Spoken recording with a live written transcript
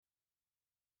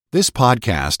This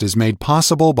podcast is made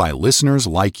possible by listeners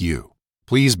like you.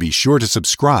 Please be sure to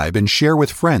subscribe and share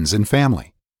with friends and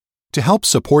family. To help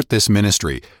support this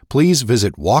ministry, please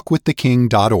visit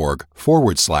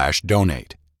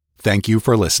walkwiththeking.org/donate. Thank you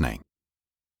for listening.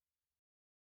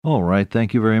 All right,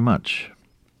 thank you very much.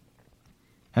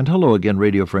 And hello again,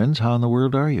 radio friends. How in the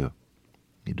world are you?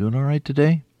 You doing all right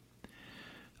today?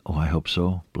 Oh, I hope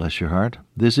so. Bless your heart.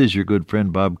 This is your good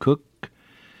friend Bob Cook,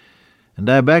 and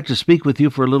I'm back to speak with you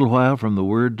for a little while from the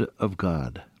Word of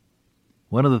God.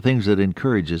 One of the things that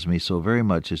encourages me so very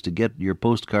much is to get your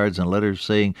postcards and letters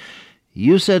saying,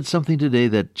 "You said something today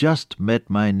that just met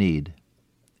my need.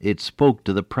 It spoke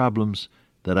to the problems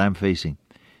that I'm facing."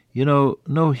 You know,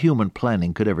 no human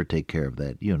planning could ever take care of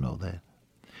that. You know that.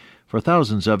 For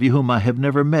thousands of you whom I have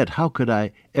never met, how could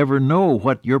I ever know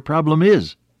what your problem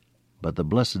is? But the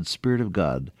blessed Spirit of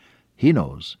God, He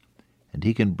knows, and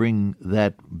He can bring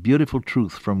that beautiful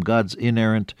truth from God's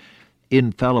inerrant,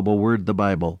 infallible Word, the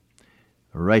Bible,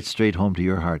 right straight home to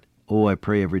your heart. Oh, I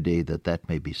pray every day that that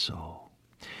may be so.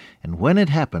 And when it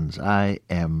happens, I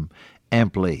am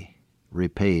amply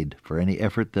repaid for any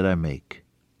effort that I make.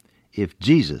 If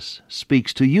Jesus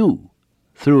speaks to you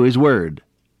through His Word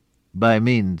by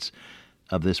means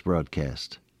of this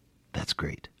broadcast, that's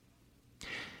great.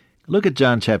 Look at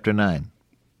John chapter 9.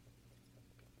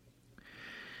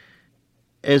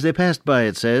 As they passed by,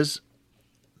 it says,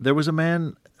 there was a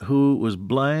man who was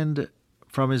blind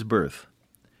from his birth.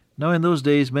 Now in those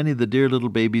days, many of the dear little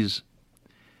babies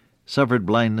suffered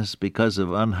blindness because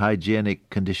of unhygienic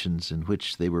conditions in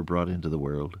which they were brought into the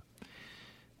world.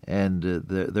 And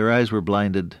their eyes were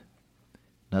blinded,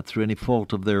 not through any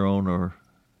fault of their own or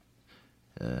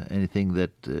anything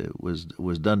that was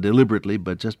done deliberately,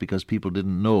 but just because people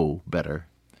didn't know better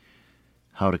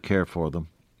how to care for them.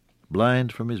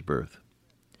 Blind from his birth.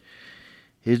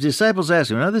 His disciples asked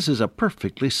him, now this is a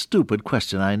perfectly stupid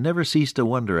question. I never cease to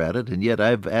wonder at it, and yet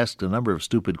I've asked a number of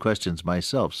stupid questions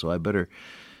myself, so I better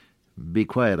be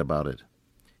quiet about it.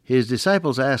 His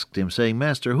disciples asked him, saying,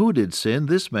 Master, who did sin,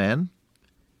 this man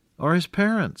or his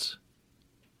parents,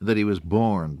 that he was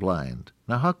born blind?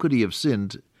 Now how could he have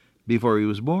sinned before he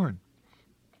was born?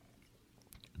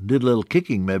 Did a little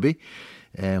kicking, maybe,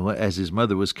 as his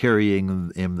mother was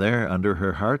carrying him there under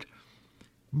her heart.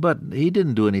 But he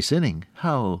didn't do any sinning.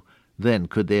 How, then,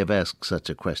 could they have asked such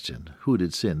a question? Who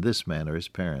did sin, this man or his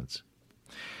parents?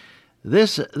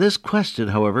 This question,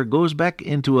 however, goes back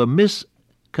into a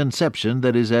misconception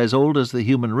that is as old as the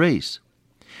human race.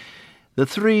 The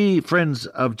three friends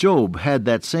of Job had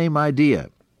that same idea.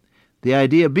 The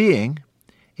idea being,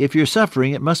 if you're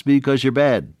suffering, it must be because you're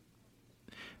bad.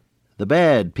 The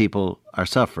bad people are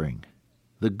suffering.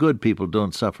 The good people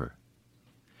don't suffer.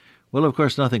 Well, of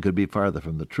course, nothing could be farther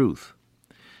from the truth.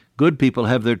 Good people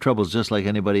have their troubles just like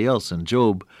anybody else, and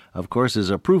Job, of course, is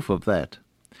a proof of that.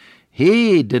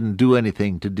 He didn't do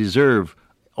anything to deserve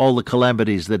all the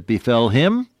calamities that befell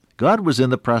him. God was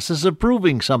in the process of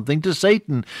proving something to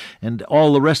Satan and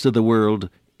all the rest of the world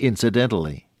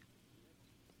incidentally.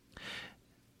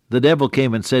 The devil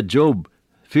came and said, Job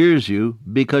fears you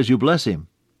because you bless him.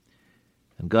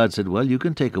 And God said, well, you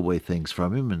can take away things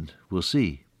from him and we'll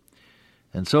see.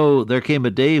 And so there came a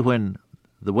day when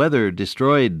the weather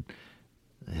destroyed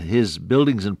his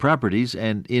buildings and properties,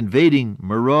 and invading,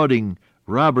 marauding,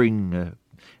 robbing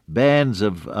bands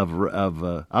of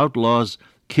outlaws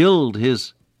killed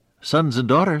his sons and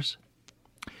daughters.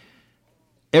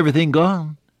 Everything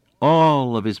gone.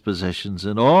 All of his possessions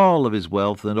and all of his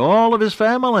wealth and all of his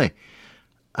family.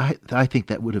 I think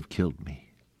that would have killed me.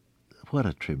 What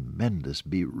a tremendous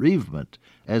bereavement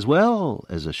as well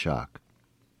as a shock.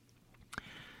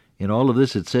 In all of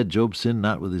this it said, Job sinned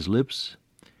not with his lips,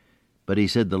 but he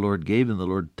said, the Lord gave and the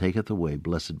Lord taketh away.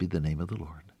 Blessed be the name of the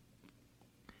Lord.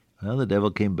 Well, the devil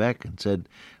came back and said,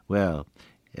 well,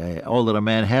 all that a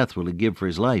man hath will he give for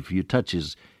his life. You touch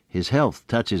his health,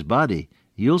 touch his body,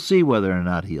 you'll see whether or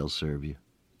not he'll serve you.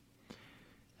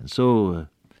 And so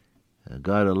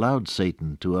God allowed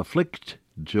Satan to afflict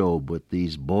Job with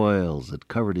these boils that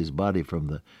covered his body from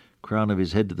the crown of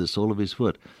his head to the sole of his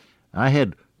foot. I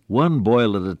had one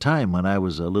boil at a time when I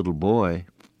was a little boy.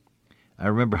 I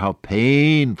remember how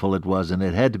painful it was, and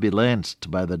it had to be lanced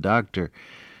by the doctor.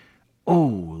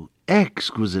 Oh,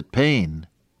 exquisite pain.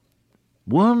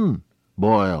 One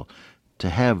boil, to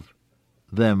have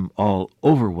them all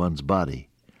over one's body,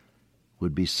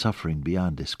 would be suffering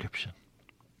beyond description.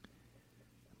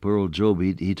 Poor old Job,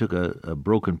 he took a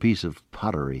broken piece of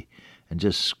pottery and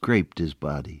just scraped his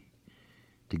body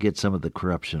to get some of the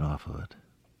corruption off of it.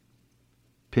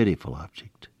 Pitiful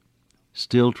object.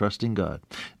 Still trusting God.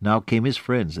 Now came his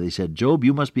friends. They said, Job,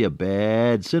 you must be a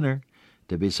bad sinner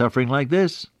to be suffering like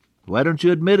this? Why don't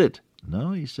you admit it?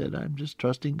 No, he said, I'm just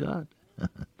trusting God.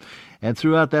 And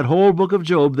throughout that whole book of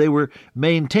Job, they were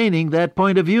maintaining that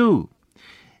point of view.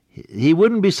 He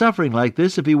wouldn't be suffering like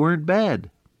this if he weren't bad.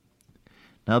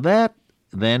 Now that,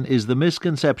 then, is the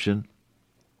misconception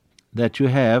that you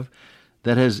have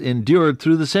that has endured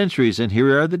through the centuries. And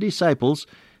here are the disciples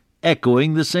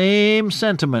echoing the same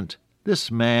sentiment. This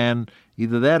man,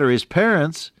 either that or his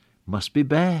parents, must be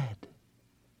bad.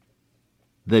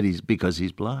 Because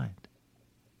he's blind.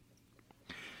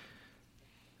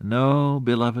 No,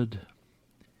 beloved,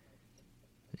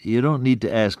 you don't need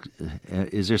to ask,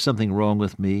 is there something wrong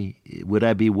with me? Would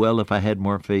I be well if I had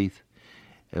more faith?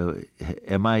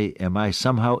 Am I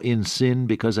somehow in sin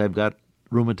because I've got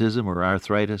rheumatism or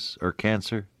arthritis or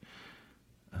cancer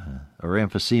or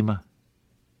emphysema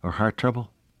or heart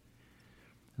trouble?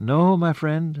 No, my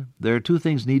friend, there are two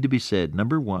things need to be said.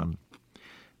 Number one,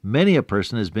 many a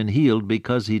person has been healed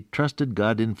because he trusted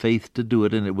God in faith to do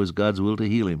it, and it was God's will to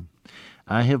heal him.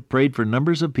 I have prayed for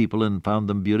numbers of people and found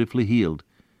them beautifully healed.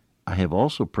 I have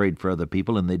also prayed for other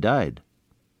people and they died.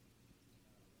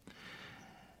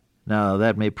 Now,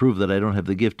 that may prove that I don't have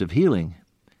the gift of healing,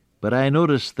 but I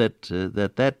notice that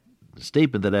that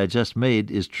statement that I just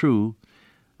made is true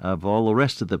of all the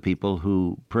rest of the people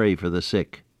who pray for the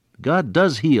sick. God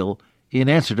does heal in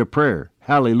answer to prayer.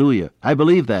 Hallelujah. I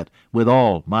believe that with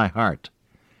all my heart.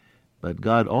 But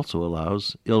God also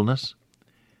allows illness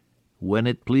when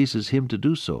it pleases him to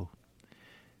do so.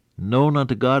 Known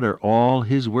unto God are all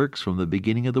his works from the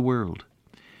beginning of the world.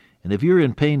 And if you're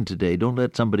in pain today, don't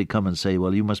let somebody come and say,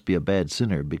 well, you must be a bad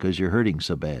sinner because you're hurting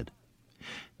so bad.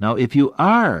 Now, if you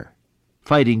are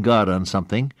fighting God on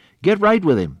something, get right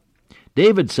with him.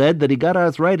 David said that he got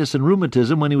arthritis and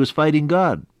rheumatism when he was fighting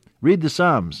God. Read the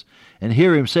Psalms and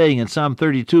hear him saying in Psalm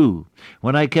 32,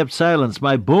 when I kept silence,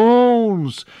 my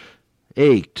bones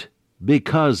ached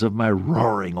because of my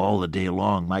roaring all the day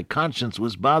long. My conscience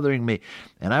was bothering me,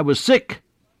 and I was sick.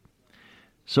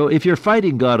 So if you're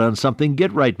fighting God on something,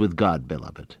 get right with God,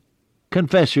 beloved.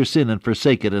 Confess your sin and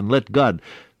forsake it, and let God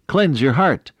cleanse your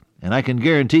heart, and I can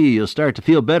guarantee you'll start to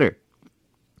feel better.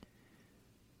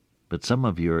 But some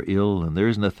of you are ill, and there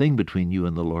isn't a thing between you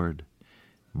and the Lord.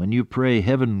 When you pray,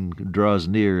 heaven draws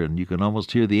near, and you can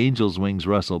almost hear the angels' wings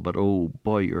rustle, but oh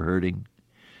boy, you're hurting.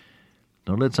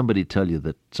 Don't let somebody tell you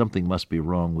that something must be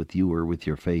wrong with you or with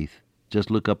your faith. Just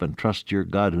look up and trust your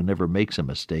God who never makes a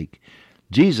mistake.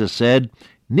 Jesus said,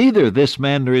 neither this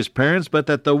man nor his parents, but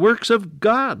that the works of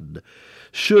God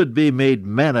should be made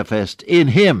manifest in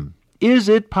him. Is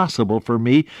it possible for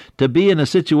me to be in a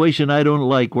situation I don't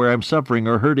like, where I'm suffering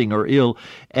or hurting or ill,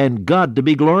 and God to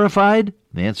be glorified?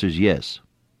 The answer is yes.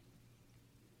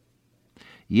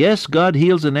 Yes, God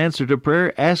heals in answer to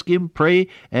prayer. Ask him, pray,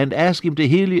 and ask him to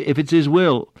heal you if it's his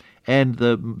will. And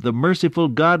the merciful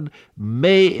God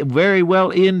may very well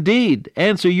indeed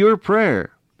answer your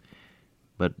prayer.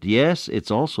 But yes,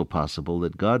 it's also possible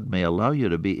that God may allow you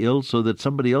to be ill so that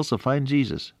somebody else will find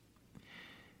Jesus.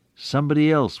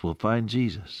 Somebody else will find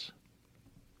Jesus.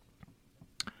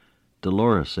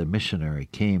 Dolores, a missionary,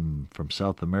 came from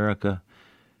South America,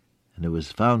 and it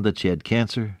was found that she had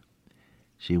cancer.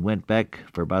 She went back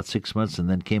for about 6 months and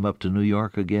then came up to New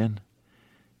York again.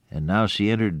 And now she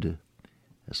entered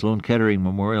Sloan Kettering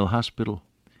Memorial Hospital.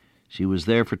 She was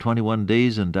there for 21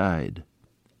 days and died.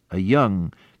 A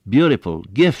young, beautiful,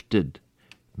 gifted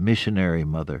missionary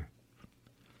mother.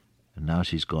 And now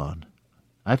she's gone.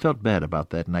 I felt bad about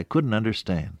that, and I couldn't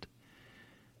understand.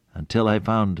 Until I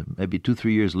found, maybe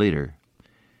 2-3 years later,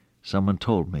 someone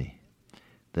told me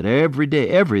that every day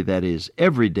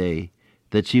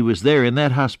that she was there in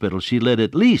that hospital, she led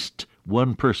at least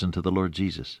one person to the Lord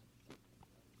Jesus.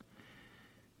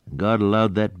 And God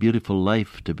allowed that beautiful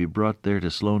life to be brought there to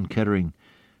Sloan Kettering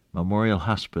Memorial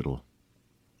Hospital.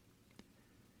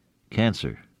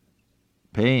 Cancer,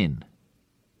 pain,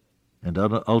 and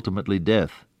ultimately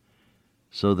death,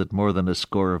 so that more than a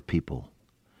score of people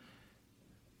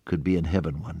could be in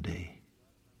heaven one day.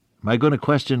 Am I going to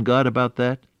question God about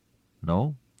that?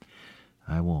 No,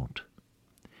 I won't.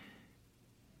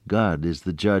 God is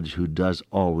the judge who does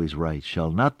always right.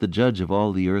 Shall not the judge of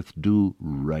all the earth do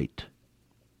right?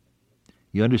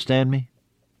 You understand me?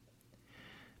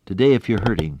 Today, if you're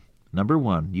hurting, number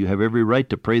one, you have every right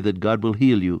to pray that God will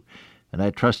heal you, and I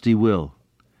trust he will.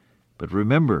 But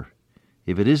remember,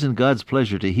 if it isn't God's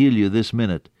pleasure to heal you this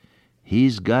minute,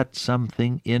 he's got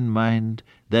something in mind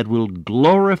that will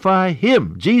glorify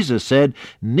him. Jesus said,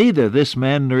 neither this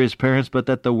man nor his parents, but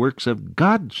that the works of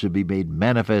God should be made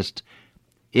manifest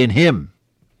in him.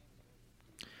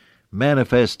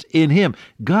 manifest in him.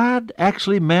 God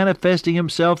actually manifesting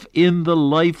himself in the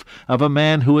life of a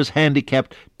man who was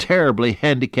handicapped, terribly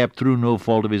handicapped through no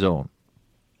fault of his own.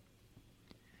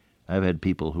 I've had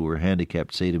people who were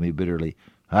handicapped say to me bitterly,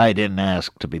 I didn't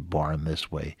ask to be born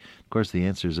this way. Of course, the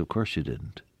answer is, of course you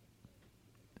didn't.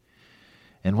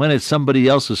 And when it's somebody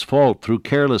else's fault through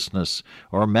carelessness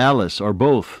or malice or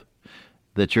both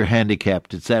that you're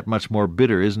handicapped, it's that much more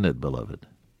bitter, isn't it, beloved?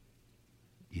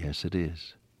 Yes, it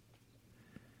is.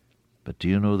 But do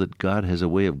you know that God has a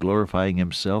way of glorifying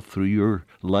himself through your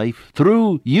life?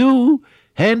 Through you,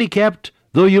 handicapped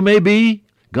though you may be,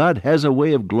 God has a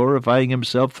way of glorifying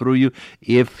himself through you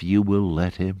if you will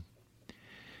let him.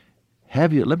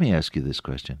 Let me ask you this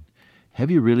question. Have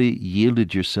you really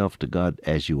yielded yourself to God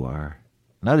as you are?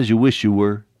 Not as you wish you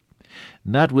were?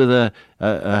 Not with a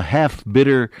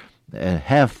half-bitter,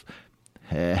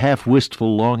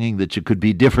 half-wistful longing that you could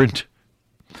be different?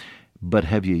 But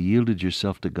have you yielded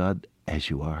yourself to God as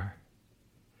you are,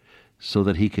 so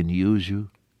that he can use you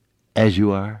as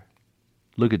you are?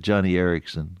 Look at Johnny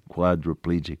Erickson,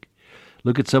 quadriplegic.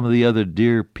 Look at some of the other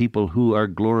dear people who are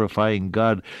glorifying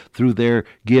God through their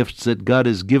gifts that God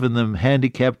has given them,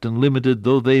 handicapped and limited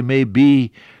though they may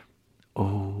be.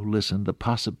 Oh, listen, the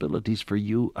possibilities for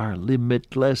you are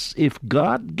limitless if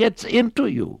God gets into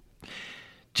you.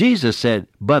 Jesus said,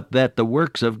 but that the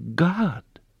works of God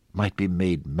might be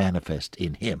made manifest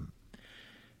in him.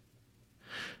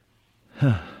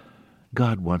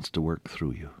 God wants to work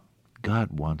through you.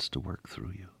 God wants to work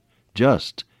through you,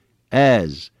 just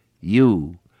as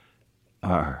you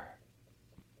are.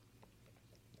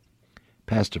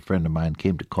 Pastor friend of mine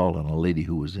came to call on a lady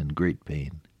who was in great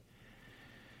pain.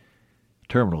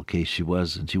 Terminal case she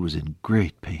was, and she was in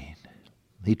great pain.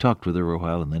 He talked with her for a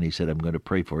while, and then he said, I'm going to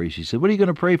pray for you. She said, what are you going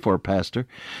to pray for, Pastor?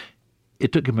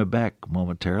 It took him aback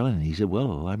momentarily, and he said,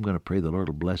 well, I'm going to pray the Lord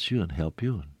will bless you and help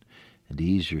you and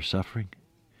ease your suffering.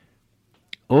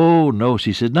 Oh, no,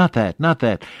 she said, not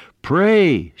that.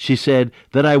 Pray, she said,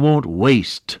 that I won't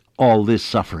waste all this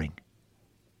suffering.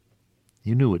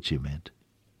 You knew what she meant,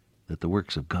 that the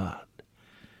works of God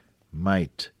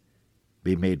might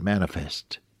be made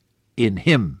manifest in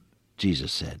him,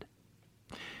 Jesus said.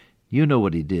 You know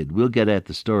what he did. We'll get at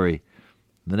the story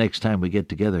the next time we get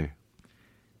together,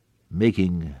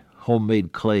 making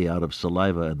homemade clay out of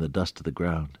saliva and the dust of the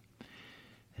ground,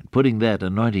 and putting that,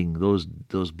 anointing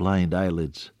those blind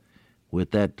eyelids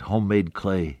with that homemade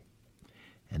clay,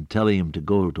 and telling him to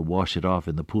go to wash it off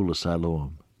in the pool of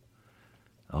Siloam.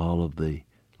 All of the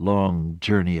long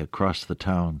journey across the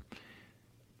town,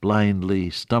 blindly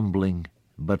stumbling,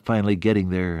 but finally getting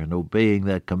there and obeying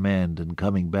that command and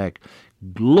coming back,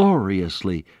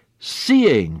 gloriously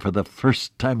seeing for the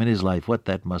first time in his life what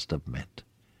that must have meant.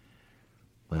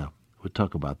 Well, we'll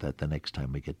talk about that the next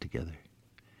time we get together.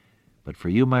 But for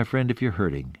you, my friend, if you're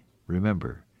hurting,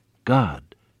 remember,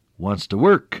 God wants to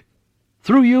work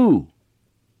through you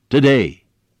today.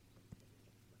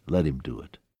 Let him do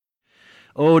it.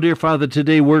 Oh, dear Father,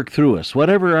 today work through us,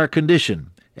 whatever our condition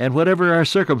and whatever our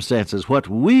circumstances. What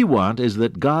we want is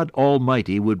that God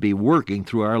Almighty would be working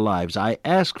through our lives. I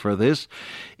ask for this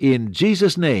in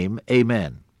Jesus' name,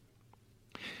 amen.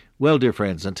 Well, dear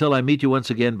friends, until I meet you once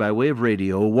again by way of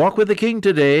radio, walk with the King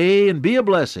today and be a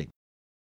blessing.